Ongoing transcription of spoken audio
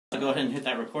go ahead and hit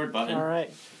that record button. All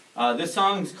right. This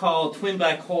song's called Twin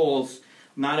Black Holes,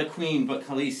 not a queen, but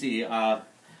Khaleesi.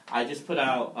 I just put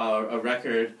out a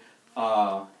record,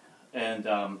 and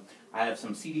I have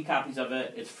some CD copies of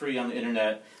it. It's free on the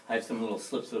internet. I have some little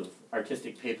slips of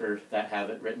artistic paper that have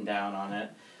it written down on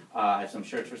it. I have some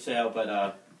shirts for sale,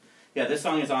 but yeah, this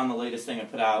song is on the latest thing I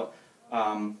put out.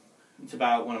 It's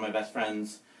about one of my best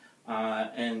friends,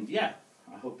 and yeah,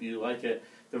 I hope you like it.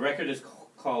 The record is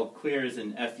called Queer as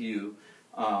in FU,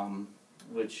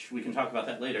 which we can talk about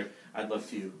that later. I'd love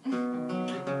to.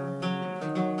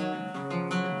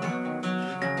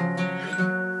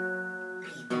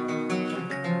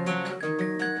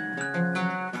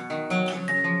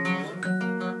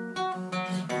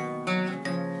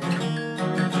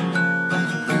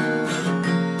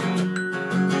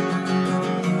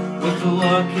 With a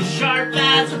look as sharp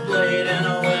as a blade and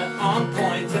a wit on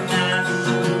point to match,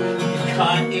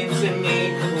 cut into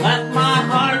me, let my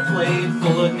heart blade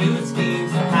full of new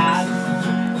schemes to hatch.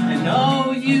 And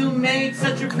oh, you make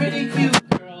such a pretty cute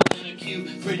girl and a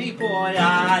cute pretty boy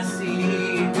I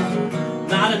see.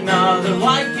 Not another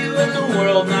like you in the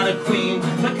world, not a queen,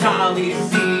 but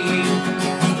Khaleesi.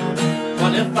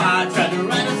 What if I tried to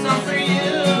write a song for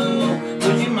you?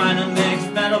 Would you mind a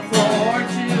mixed metaphor or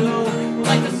two?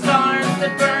 Like the stars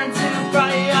that burn too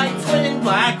bright, twin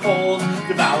black holes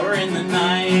devouring the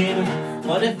night.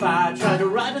 What if I tried to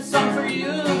write a song for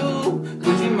you?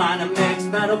 Would you mind a mixed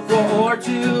metaphor or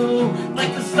two?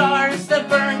 Like the stars that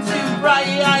burn too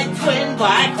bright, twin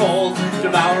black holes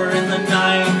devouring the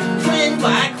night. Twin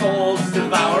black holes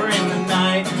devouring the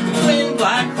night. Twin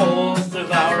black holes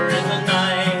devouring the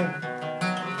night.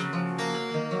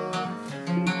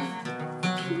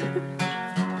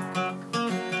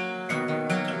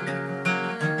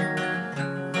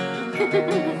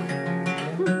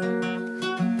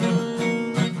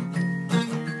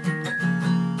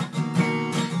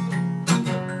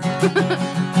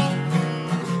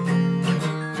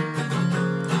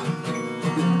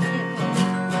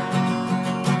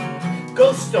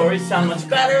 Ghost stories sound much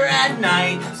better at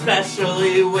night,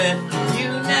 especially with you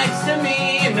next to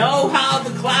me. You know how the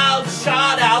clouds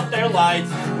shot out their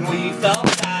lights and we fell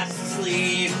fast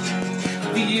asleep.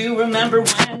 Do you remember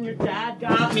when your dad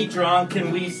got me drunk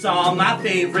and we saw my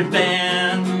favorite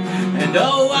band? And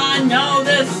oh, I know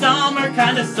this summer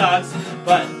kinda sucks,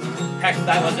 but heck,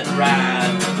 that wasn't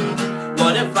rad.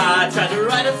 What if I tried to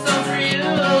write a song for you?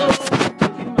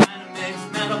 Would you mind a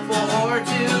mixed metaphor or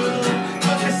two?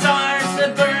 Like the stars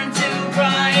that burn too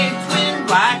bright, twin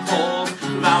black holes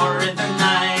devouring the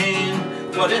night.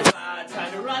 What if I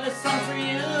tried to write a song for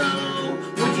you?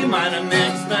 Would you mind a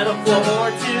mixed metaphor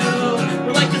or two?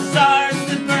 We're like the stars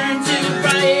that burn too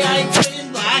bright,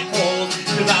 twin black holes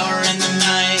devouring the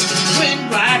night. Twin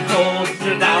black holes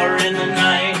devouring the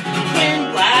night.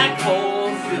 Twin black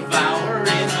holes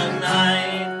devouring the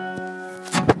night.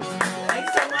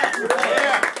 Thanks so much.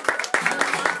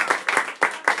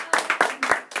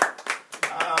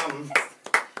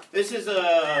 This is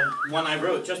one I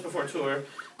wrote just before tour.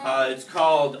 It's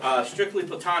called Strictly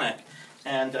Platonic.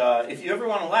 And if you ever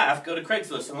want to laugh, go to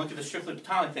Craigslist and look at the Strictly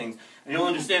Platonic things, and you'll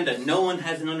understand that no one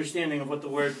has an understanding of what the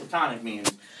word platonic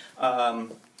means.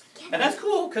 And that's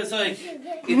cool, because like,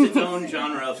 it's its own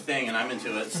genre of thing, and I'm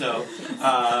into it. So,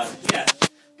 yeah.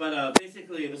 But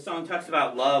basically, the song talks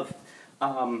about love,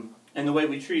 and the way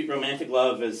we treat romantic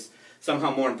love is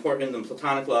somehow more important than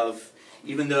platonic love,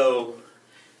 even though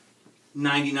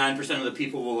 99% of the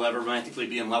people who will ever romantically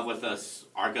be in love with us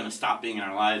are going to stop being in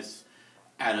our lives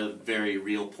at a very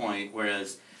real point,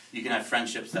 whereas you can have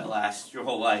friendships that last your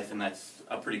whole life, and that's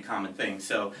a pretty common thing.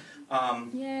 So,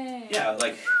 yeah,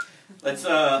 like, let's,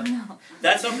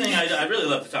 that's something I really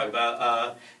love to talk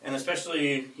about, and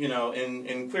especially, you know,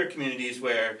 in queer communities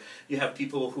where you have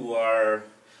people who are,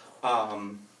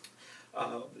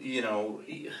 you know,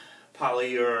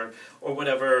 poly or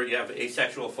whatever, you have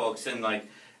asexual folks, and like,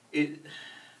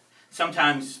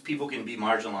 sometimes people can be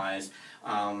marginalized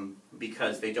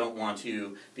because they don't want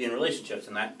to be in relationships,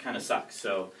 and that kind of sucks.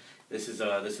 So this is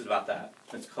about that.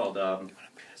 It's called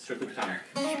Strictly Platonic.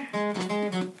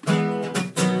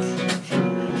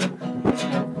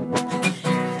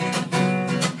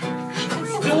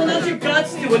 Spilling out your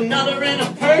guts to another in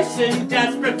a person,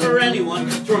 desperate for anyone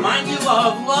to remind you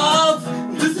of love.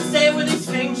 Who's to say where these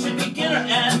things should begin or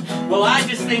end? Well, I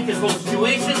just think this whole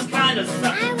situation's kind of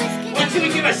suck. Why should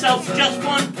we give ourselves to just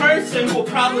one person who'll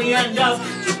probably end up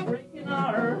just breaking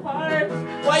our hearts?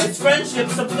 Why is friendship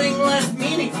something less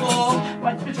meaningful?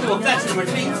 Why physical affection where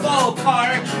things fall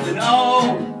apart? And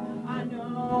oh, I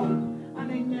know I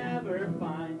may never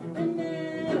find an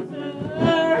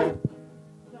answer.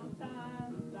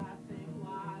 Sometimes I think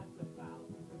life's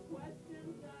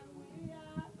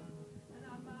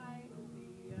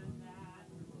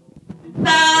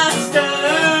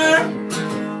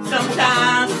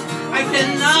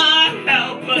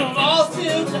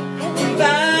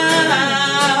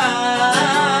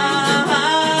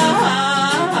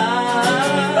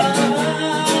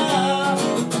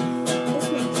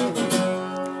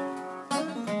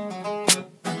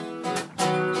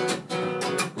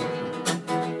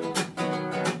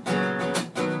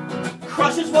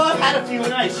crushes, well, I've had a few,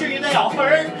 and I assure you they all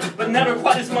hurt, but never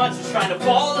quite as much as trying to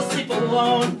fall asleep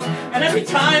alone. And every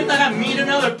time that I meet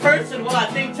another person, well, I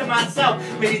think to myself,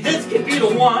 maybe this could be the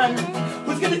one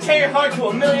who's gonna tear your heart to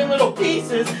a million little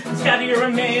pieces and scatter your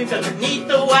remains underneath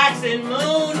the waxing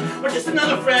moon. Or just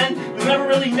another friend you'll never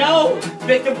really know,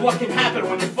 victim of what can happen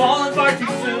when you're falling far too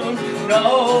soon.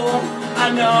 No,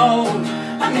 I know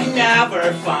I may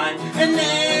never find an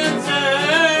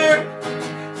answer.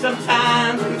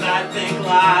 Sometimes I think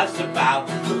life's about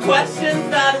the questions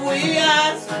that we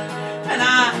ask, and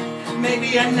I may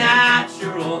be a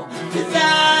natural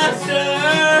disaster.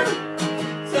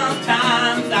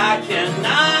 Sometimes I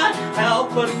cannot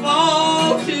help but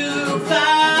fall too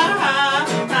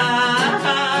fast.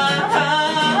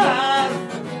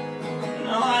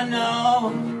 No, I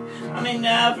know I may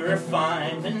never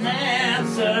find an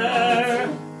answer.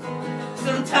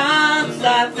 Sometimes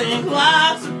I think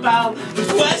life's about the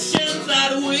questions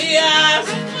that we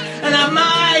ask, and I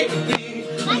might be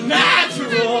a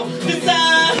natural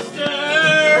disaster.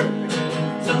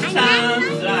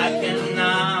 Sometimes I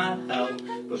cannot help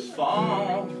but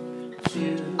fall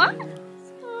too fast.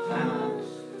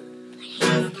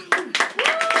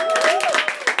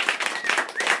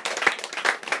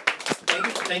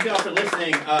 Thank you all for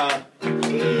listening. I'm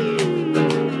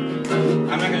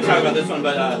not going to talk about this one,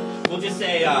 but we'll just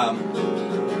say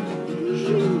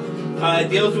it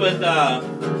deals with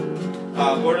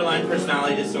borderline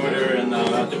personality disorder and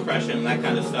depression and that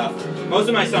kind of stuff. Most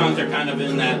of my songs are kind of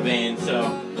in that vein, so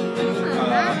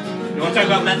you want to talk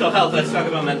about mental health, let's talk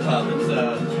about mental health.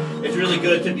 It's really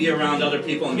good to be around other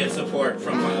people and get support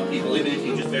from people, even if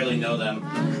you just barely know them.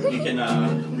 You can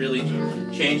really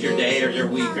change your day or your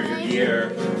week or your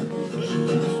year.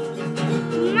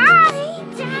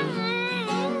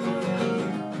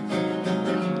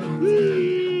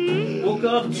 Woke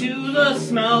up to the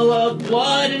smell of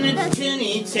blood and its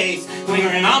tinny taste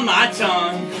lingering on my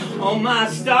tongue. Oh my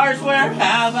stars, where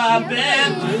have I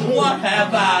been? What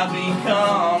have I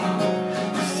become?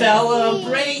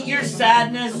 Celebrate your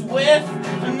sadness with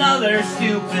another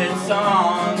stupid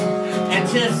song.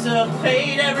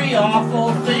 Anticipate every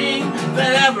awful thing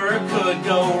that ever could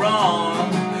go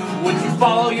wrong. Would you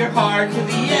follow your heart to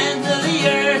the end of the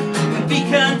earth and be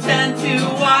content to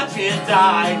watch it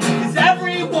die? Is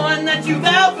everyone that you've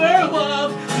ever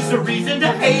loved just a reason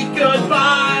to hate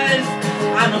goodbyes?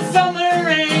 I know summer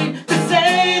ain't the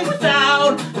same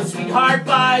without a sweetheart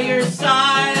by your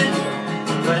side,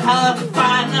 but hell if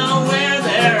I know where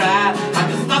they're at. I'm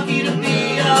just lucky to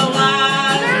be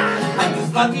alive. I'm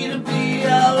just lucky to be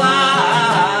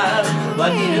alive.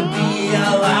 Lucky to be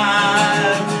alive.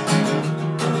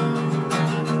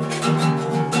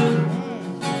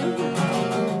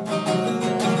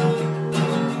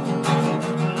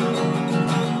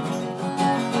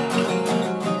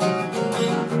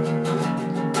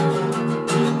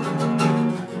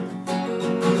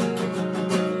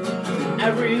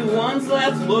 Everyone's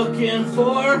left looking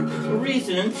for a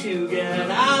reason to get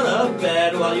out of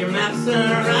bed while you're messing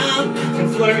around and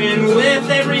flirting with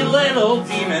every little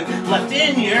demon left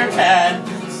in your head.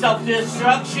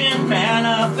 Self-destruction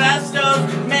manifestos,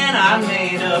 man, I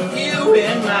made a few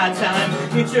in my time.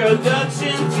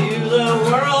 Introduction to the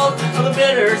world of the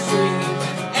bittersweet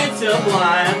and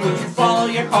sublime. Would you follow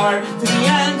your heart to the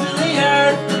end of the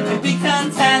earth and be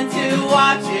content to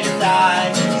watch it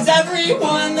die? Is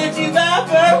everyone that you've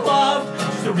ever loved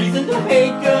just a reason to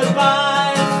hate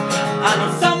goodbyes? I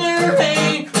know summer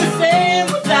ain't the same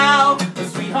without a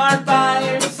sweetheart by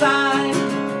your side.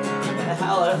 The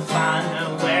hell if I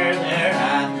know where they're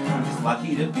at. I'm just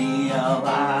lucky to be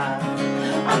alive.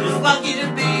 I'm just lucky to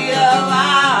be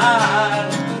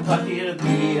alive. Lucky to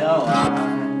be alive.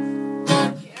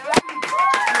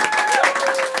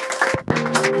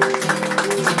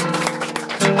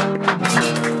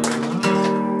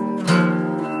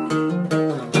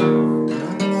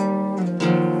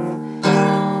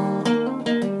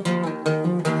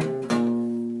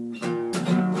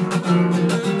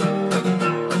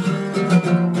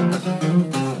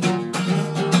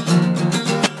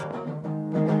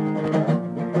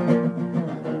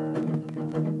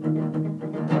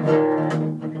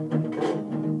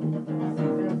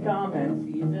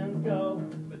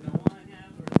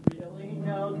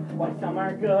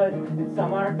 And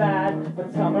some are bad,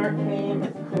 but summer came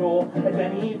as cruel as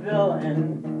any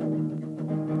villain.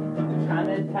 Time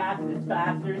had passed as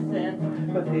faster since,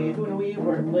 but days when we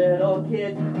were little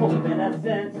kids, full of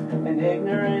innocence and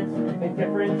ignorance,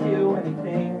 indifferent to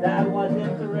anything that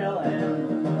wasn't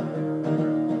thrilling.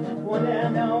 One day I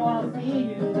know I'll see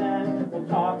you then, we'll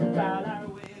talk about our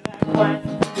way back when.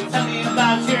 Tell me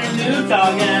about your new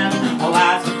dog and I'll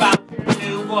ask about your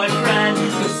new boyfriend.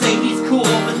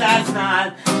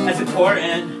 as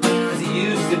important as it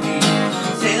used to be.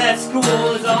 Say that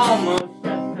school is almost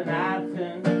just an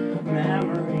absent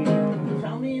memory.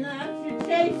 Tell me that you're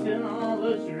chasing all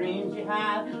those dreams you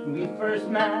had when we first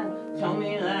met. Tell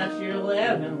me that you're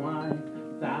living life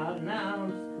without an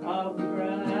ounce of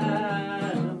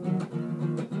regret.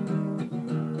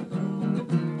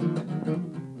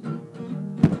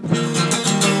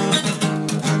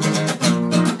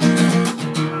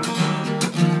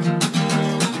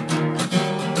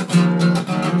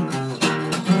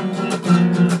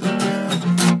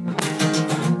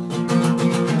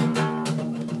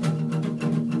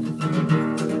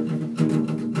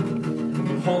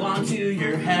 Hold on to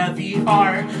your heavy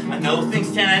heart. I know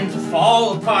things tend to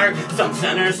fall apart. Some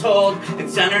centers hold and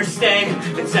centers stay,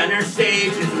 and center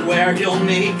stage is where you'll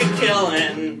make a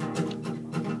killing.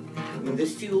 When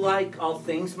this too like all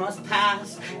things must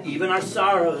pass, even our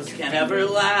sorrows can't ever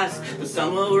last. The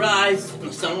sun will rise and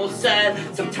the sun will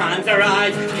set. Sometimes our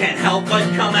eyes can't help but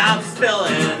come out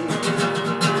spilling.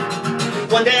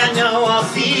 One day I know I'll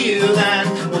see you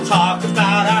then. We'll talk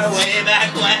about our way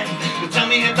back when. Tell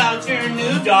me about your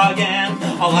new dog and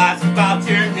I'll ask about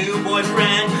your new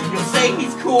boyfriend. You'll say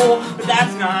he's cool, but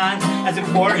that's not as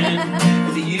important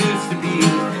as it used to be.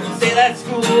 Say that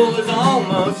school is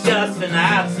almost just an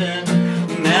absent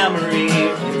memory.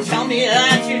 Tell me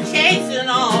that you're chasing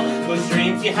all those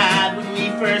dreams you had when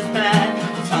we first met.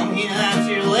 Tell me that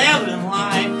you're living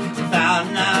life without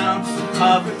an ounce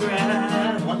of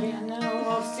regret. One day I know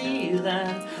I'll see you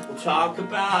then. Talk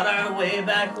about our way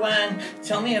back when.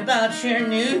 Tell me about your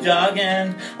new dog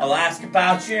and I'll ask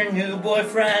about your new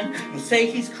boyfriend. You'll say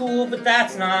he's cool, but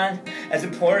that's not as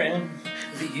important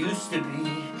as it used to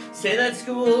be. Say that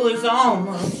school is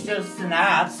almost just an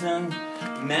absent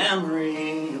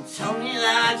memory. You'll tell me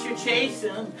that you're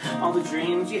chasing all the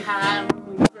dreams you had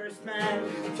when we first met.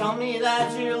 Tell me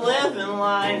that you're living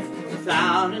life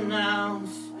without an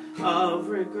ounce of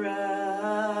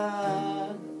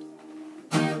regret.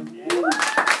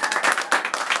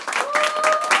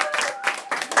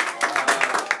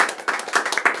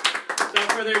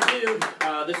 Without further ado,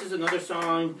 this is another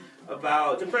song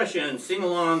about depression. Sing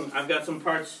along. I've got some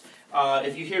parts.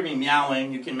 If you hear me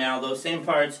meowing, you can meow those same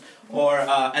parts. Or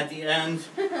at the end,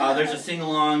 there's a sing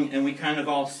along, and we kind of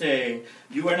all say,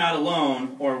 "You are not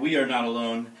alone," or "We are not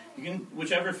alone." You can,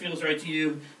 whichever feels right to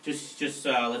you. Just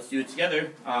let's do it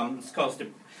together. The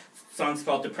song's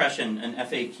called "Depression," an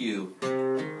FAQ.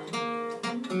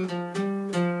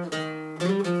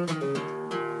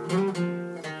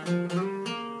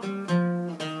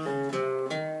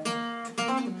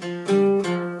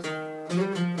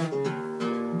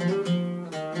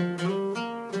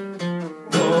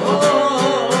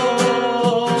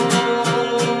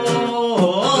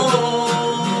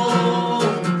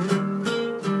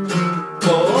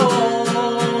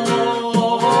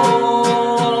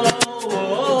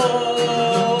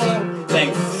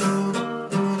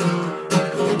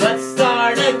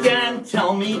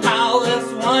 Tell me how this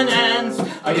one ends.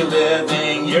 Are you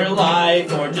living your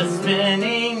life or just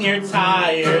spinning your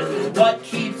tires? What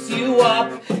keeps you up?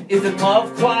 Isn't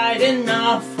love quite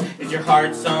enough? Is your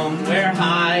heart somewhere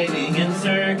hiding in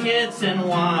circuits and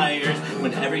wires?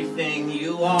 When everything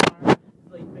you are is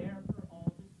laid bare for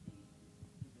all to see,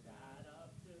 does it add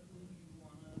up to who you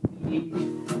want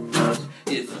to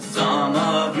be? Is the sum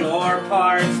of your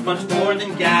parts much more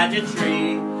than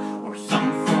gadgetry or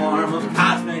some form of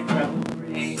cosmic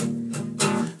revelry?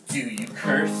 Do you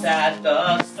curse at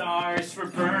the stars for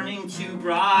burning too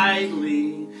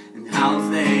brightly, and how's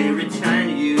they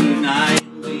return you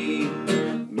nightly?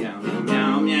 Meow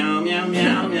meow meow meow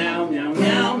meow meow meow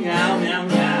meow meow meow meow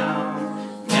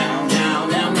meow meow meow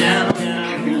meow meow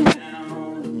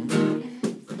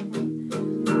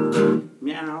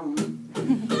meow.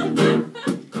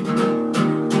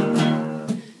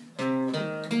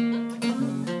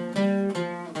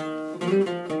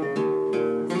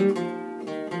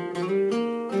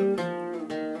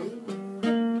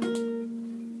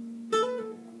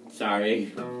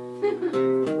 Sorry.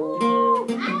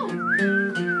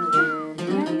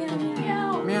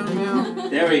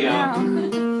 There we go.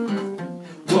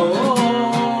 Whoa.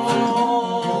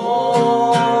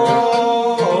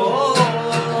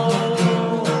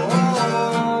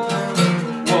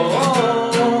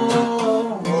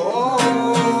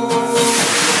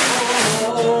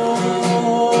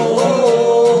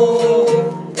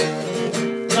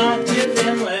 Not give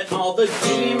in, let all the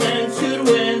demons who'd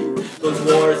win those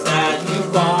wars that you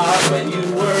fought when you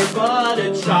were but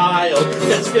a child.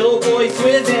 That still voice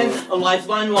within, a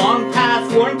lifeline long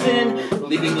past worn thin,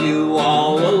 leaving you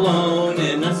all alone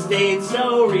in a state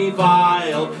so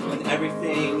reviled. When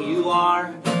everything you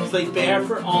are is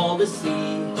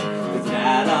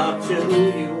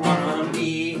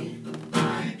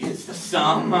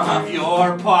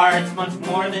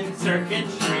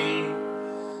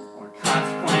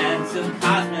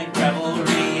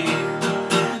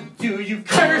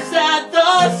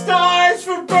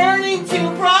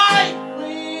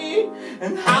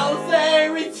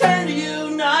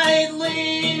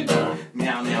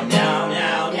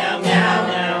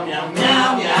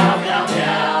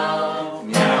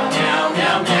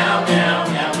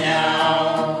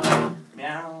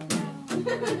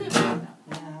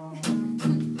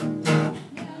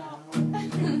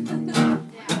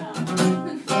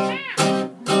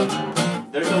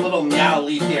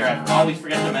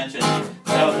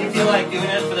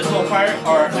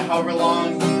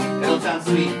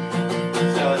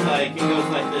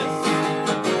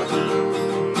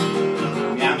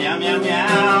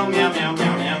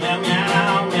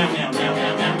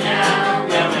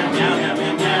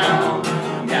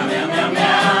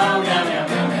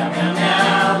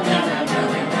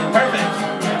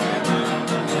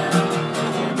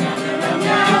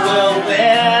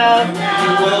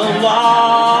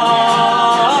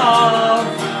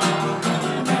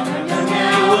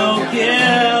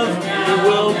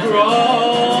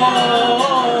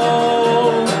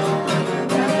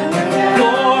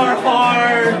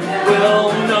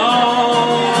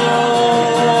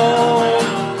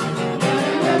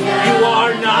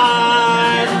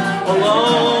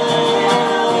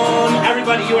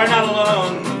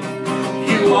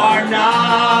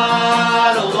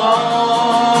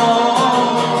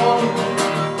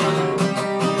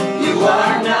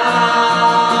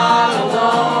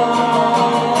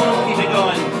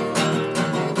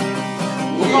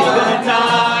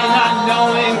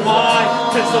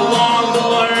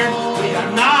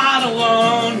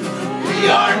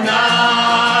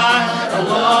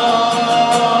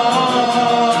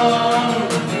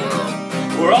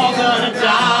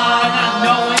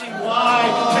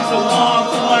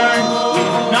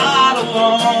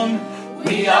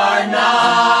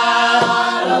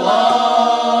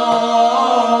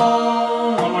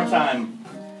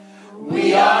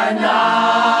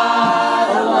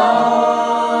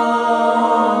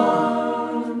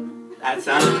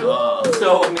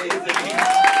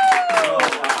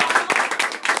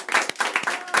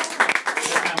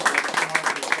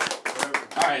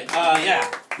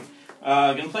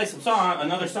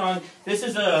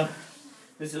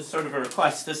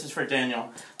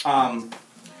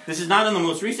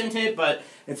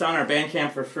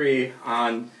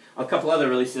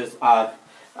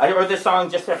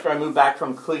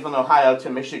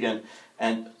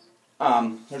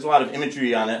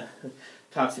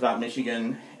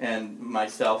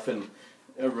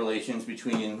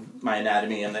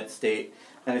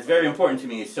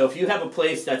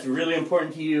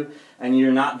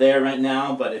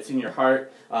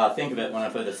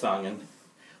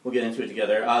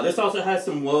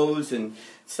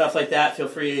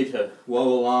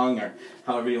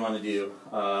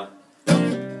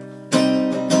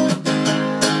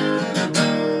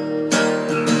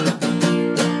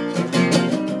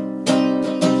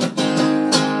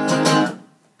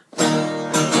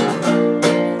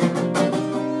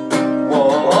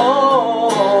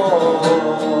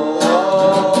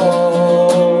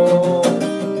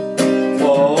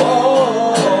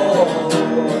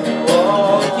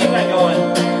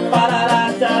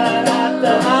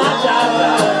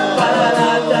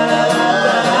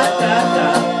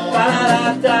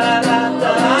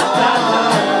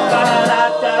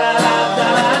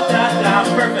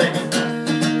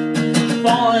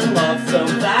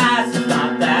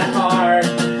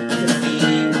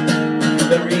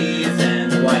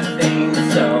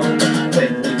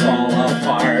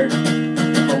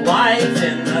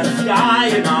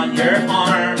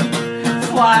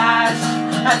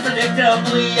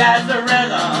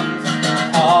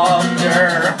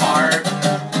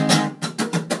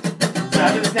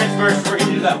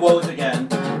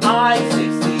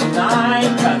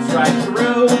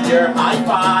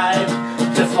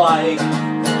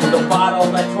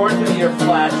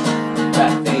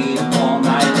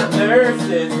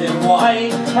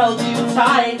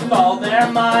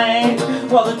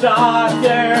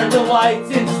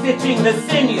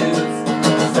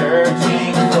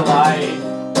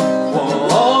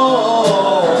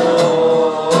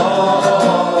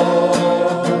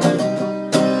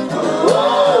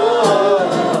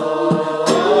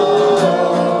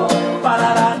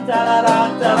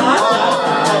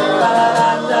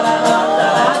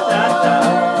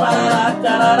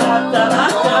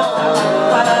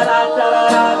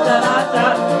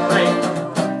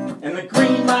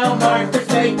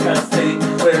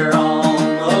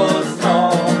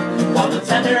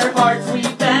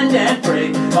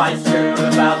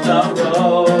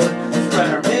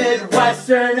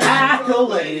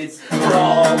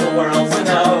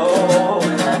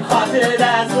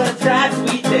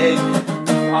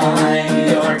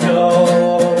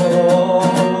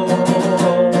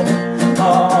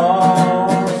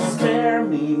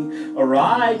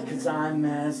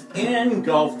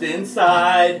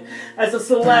inside as a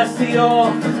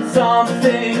celestial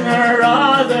something or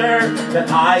other that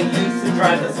I used to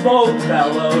drive the smoke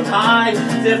bellowed high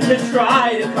as if to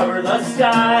try to cover the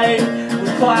sky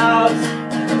with clouds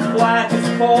as black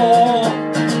as coal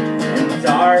and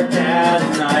dark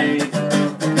as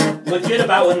night. Legit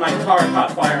about when my car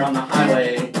caught fire on the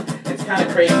highway. It's kind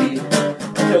of crazy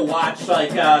to watch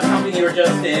like something you were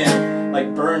just in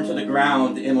like burn to the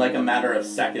ground in like a matter of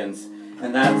seconds.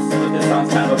 And that's what this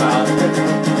song's kind of about.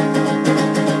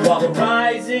 While the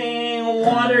rising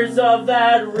waters of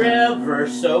that river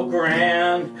so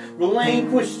grand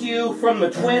relinquished you from the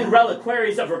twin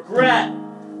reliquaries of regret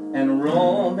and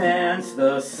romance,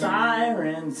 the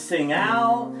sirens sing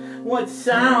out what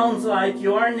sounds like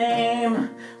your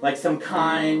name, like some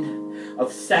kind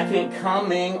of second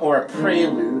coming or a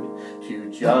prelude to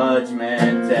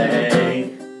Judgment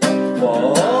Day.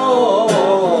 Whoa.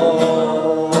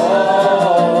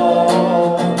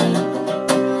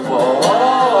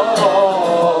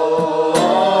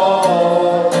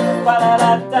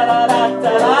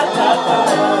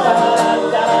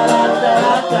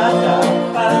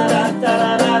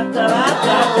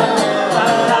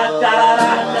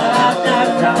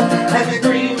 And the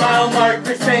green mile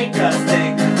markers make us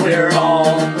think we're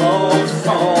almost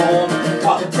home,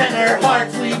 while the tender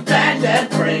hearts we bend and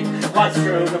break what's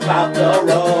strewn about the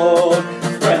road.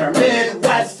 Spread our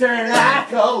Midwestern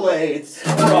accolades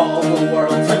for all the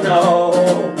world to know.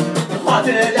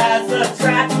 Haunted